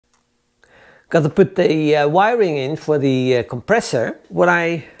got to put the wiring in for the compressor. What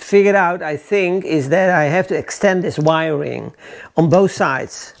I figured out, I think, is that I have to extend this wiring on both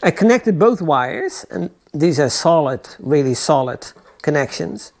sides. I connected both wires, and these are solid, really solid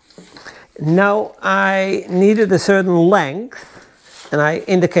connections. Now I needed a certain length, and I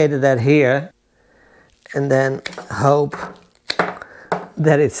indicated that here, and then hope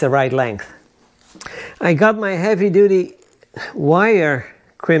that it's the right length. I got my heavy-duty wire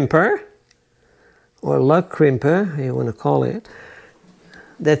crimper, or lug crimper, how you want to call it.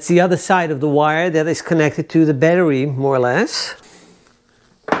 That's the other side of the wire that is connected to the battery, more or less.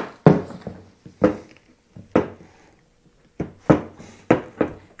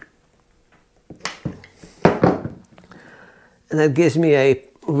 And that gives me a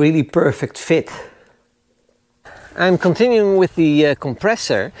really perfect fit. I'm continuing with the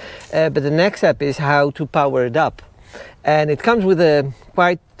compressor, but the next step is how to power it up. And it comes with a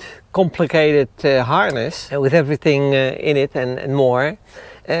quite complicated harness with everything in it and more.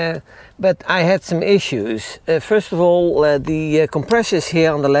 But I had some issues. First of all, the compressor is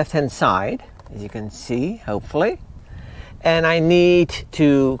here on the left hand side, as you can see, hopefully. And I need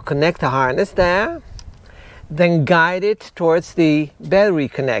to connect the harness there, then guide it towards the battery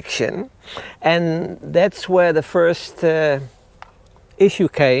connection. And that's where the first issue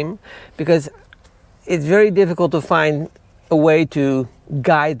came, because it's very difficult to find a way to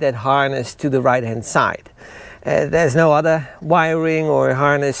guide that harness to the right hand side. There's no other wiring or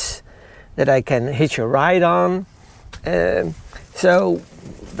harness that I can hitch a ride on. So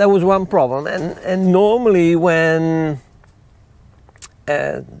that was one problem. And normally when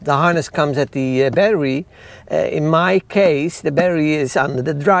the harness comes at the battery, in my case the battery is under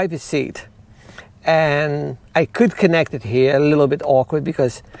the driver's seat. And I could connect it here, a little bit awkward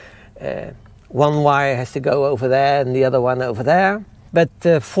because one wire has to go over there and the other one over there. But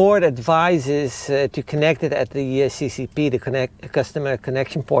Ford advises to connect it at the CCP, the customer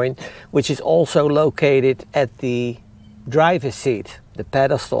connection point, which is also located at the driver's seat, the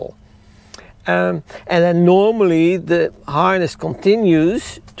pedestal. And then normally the harness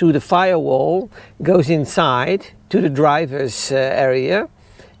continues to the firewall, goes inside to the driver's area,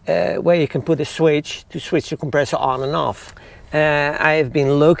 where you can put a switch to switch the compressor on and off. I have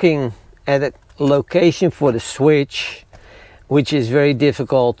been looking at a location for the switch, which is very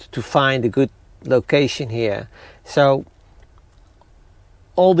difficult to find a good location here. So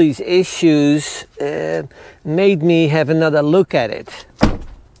all these issues made me have another look at it.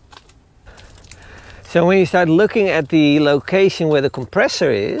 So when you start looking at the location where the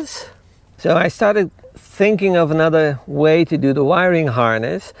compressor is, so I started thinking of another way to do the wiring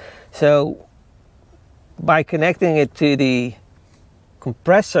harness. So by connecting it to the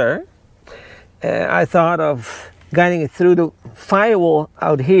compressor, I thought of guiding it through the firewall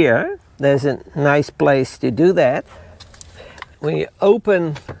out here. There's a nice place to do that. When you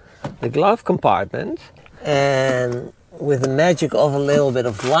open the glove compartment, and with the magic of a little bit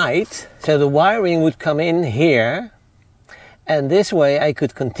of light, so the wiring would come in here, and this way I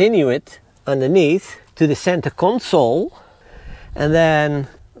could continue it underneath to the center console, and then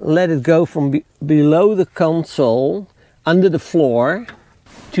let it go from below the console under the floor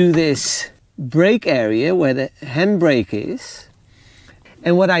to this brake area where the handbrake is.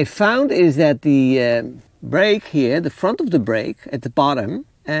 And what I found is that the brake here, the front of the brake at the bottom,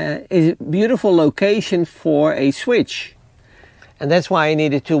 is a beautiful location for a switch. And that's why I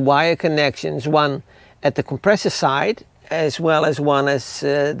needed two wire connections, one at the compressor side as well as one as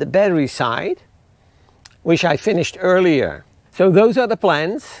the battery side, which I finished earlier. So those are the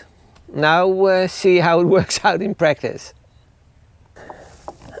plans. Now see how it works out in practice.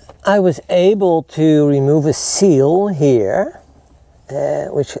 I was able to remove a seal here,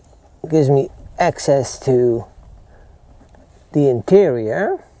 which gives me access to the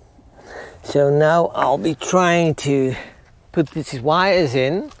interior. So now I'll be trying to put these wires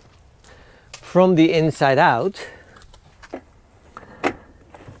in from the inside out.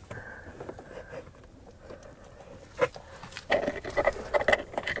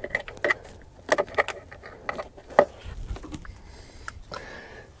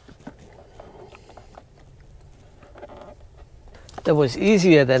 That was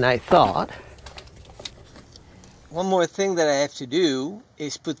easier than I thought. One more thing that I have to do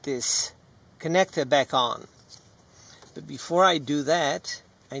is put this connector back on. But before I do that,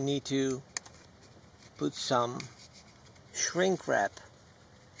 I need to put some shrink wrap.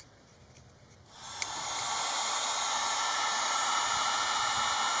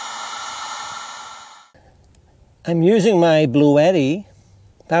 I'm using my Bluetti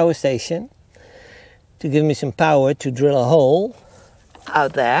power station to give me some power to drill a hole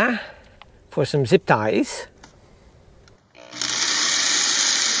out there for some zip ties.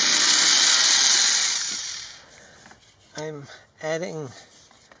 I'm adding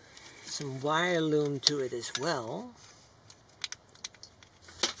some wire loom to it as well.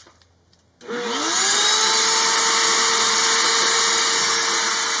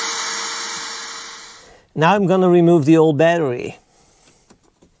 Now I'm going to remove the old battery.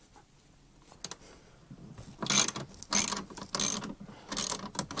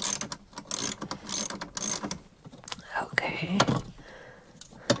 Okay.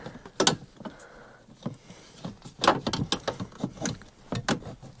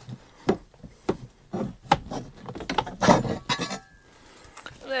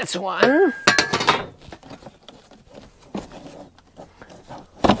 That's one.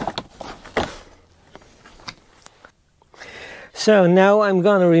 So now I'm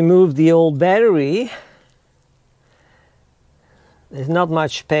going to remove the old battery. There's not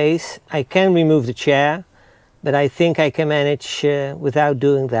much space. I can remove the chair, but I think I can manage without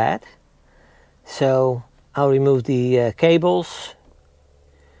doing that. So I'll remove the cables,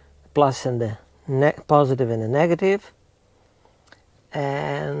 plus and the positive and the negative.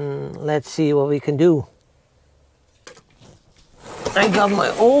 And let's see what we can do. I got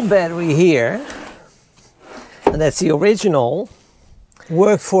my old battery here, and that's the original.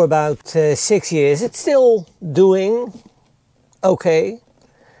 Worked for about 6 years. It's still doing okay,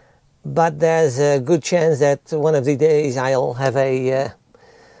 but there's a good chance that one of the days I'll have a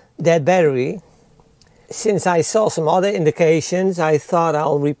dead battery. Since I saw some other indications, I thought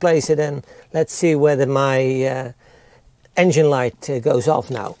I'll replace it, and let's see whether my engine light goes off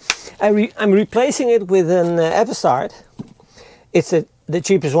now. I'm replacing it with an Everstart. It's the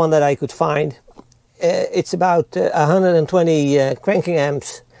cheapest one that I could find. It's about 120 cranking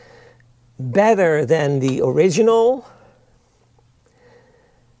amps better than the original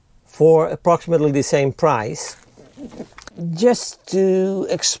for approximately the same price. Just to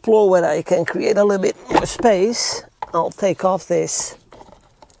explore whether I can create a little bit more space, I'll take off this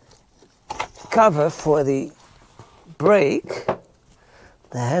cover for the brake,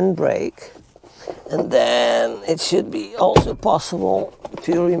 the handbrake, and then it should be also possible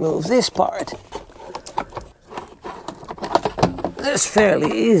to remove this part. That's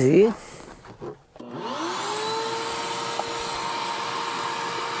fairly easy.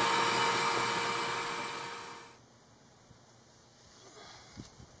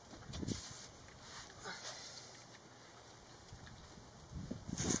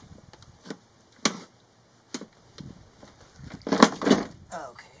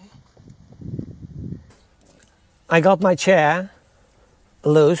 I got my chair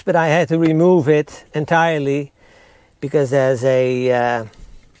loose, but I had to remove it entirely because there's a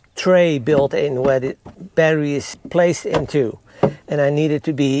tray built in where the battery is placed into, and I needed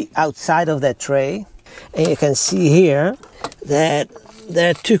to be outside of that tray. And you can see here that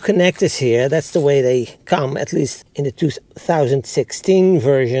there are two connectors here. That's the way they come, at least in the 2016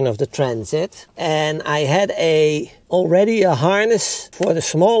 version of the Transit. And I had already a harness for the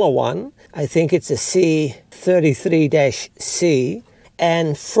smaller one. I think it's a C33-C.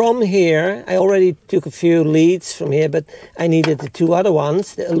 And from here, I already took a few leads from here, but I needed the two other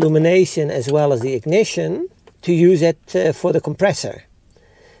ones, the illumination as well as the ignition, to use it for the compressor.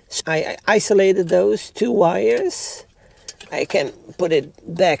 So I isolated those two wires. I can put it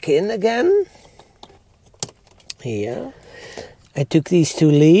back in again. Here. I took these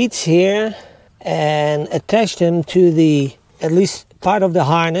two leads here and attached them to at least part of the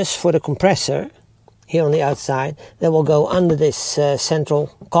harness for the compressor. Here on the outside, that will go under this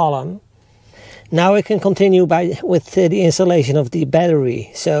central column. Now I can continue with the installation of the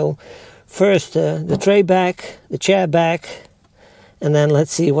battery. So first the tray back, the chair back, and then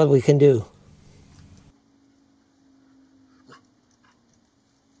let's see what we can do.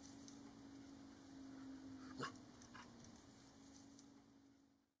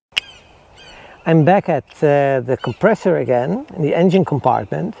 I'm back at the compressor again, in the engine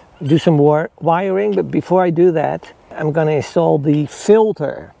compartment. Do some wiring, but before I do that, I'm going to install the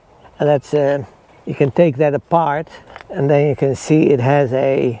filter. And that's you can take that apart, and then you can see it has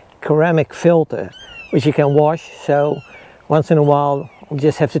a ceramic filter, which you can wash. So once in a while, you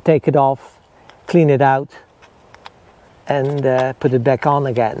just have to take it off, clean it out, and put it back on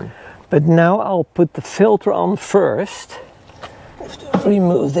again. But now I'll put the filter on first. I have to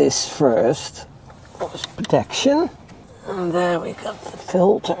remove this first. Protection, and there we got the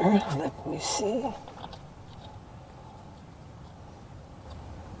filter. Let me see.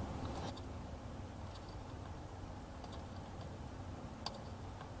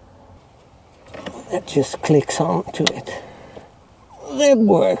 That just clicks onto it. that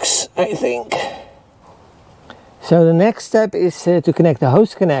works, I think. So the next step is to connect the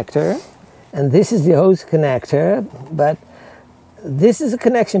hose connector, and this is the hose connector, but this is a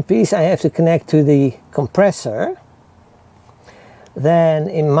connection piece I have to connect to the compressor. Then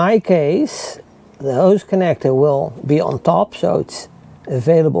in my case, the hose connector will be on top, so it's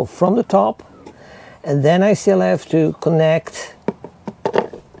available from the top, and then I still have to connect,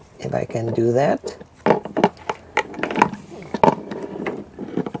 if I can do that.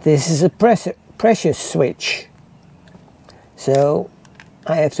 This is a pressure switch, so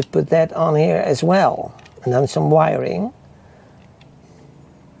I have to put that on here as well, and then some wiring.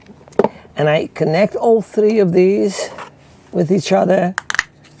 And I connect all three of these with each other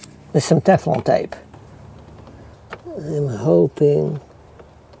with some Teflon tape. I'm hoping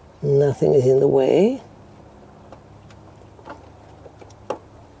nothing is in the way.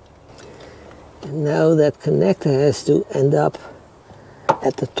 And now that connector has to end up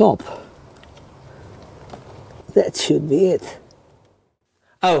at the top. That should be it.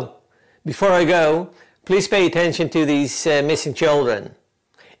 Oh, before I go, please pay attention to these missing children.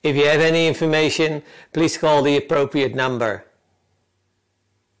 If you have any information, please call the appropriate number.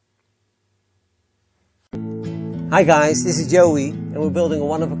 Hi guys, this is Joey and we're building a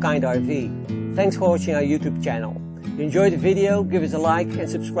one-of-a-kind RV. Thanks for watching our YouTube channel. If you enjoyed the video, give us a like and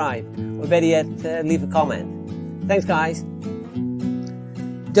subscribe, or better yet, leave a comment. Thanks guys.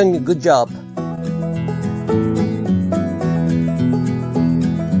 You've done a good job.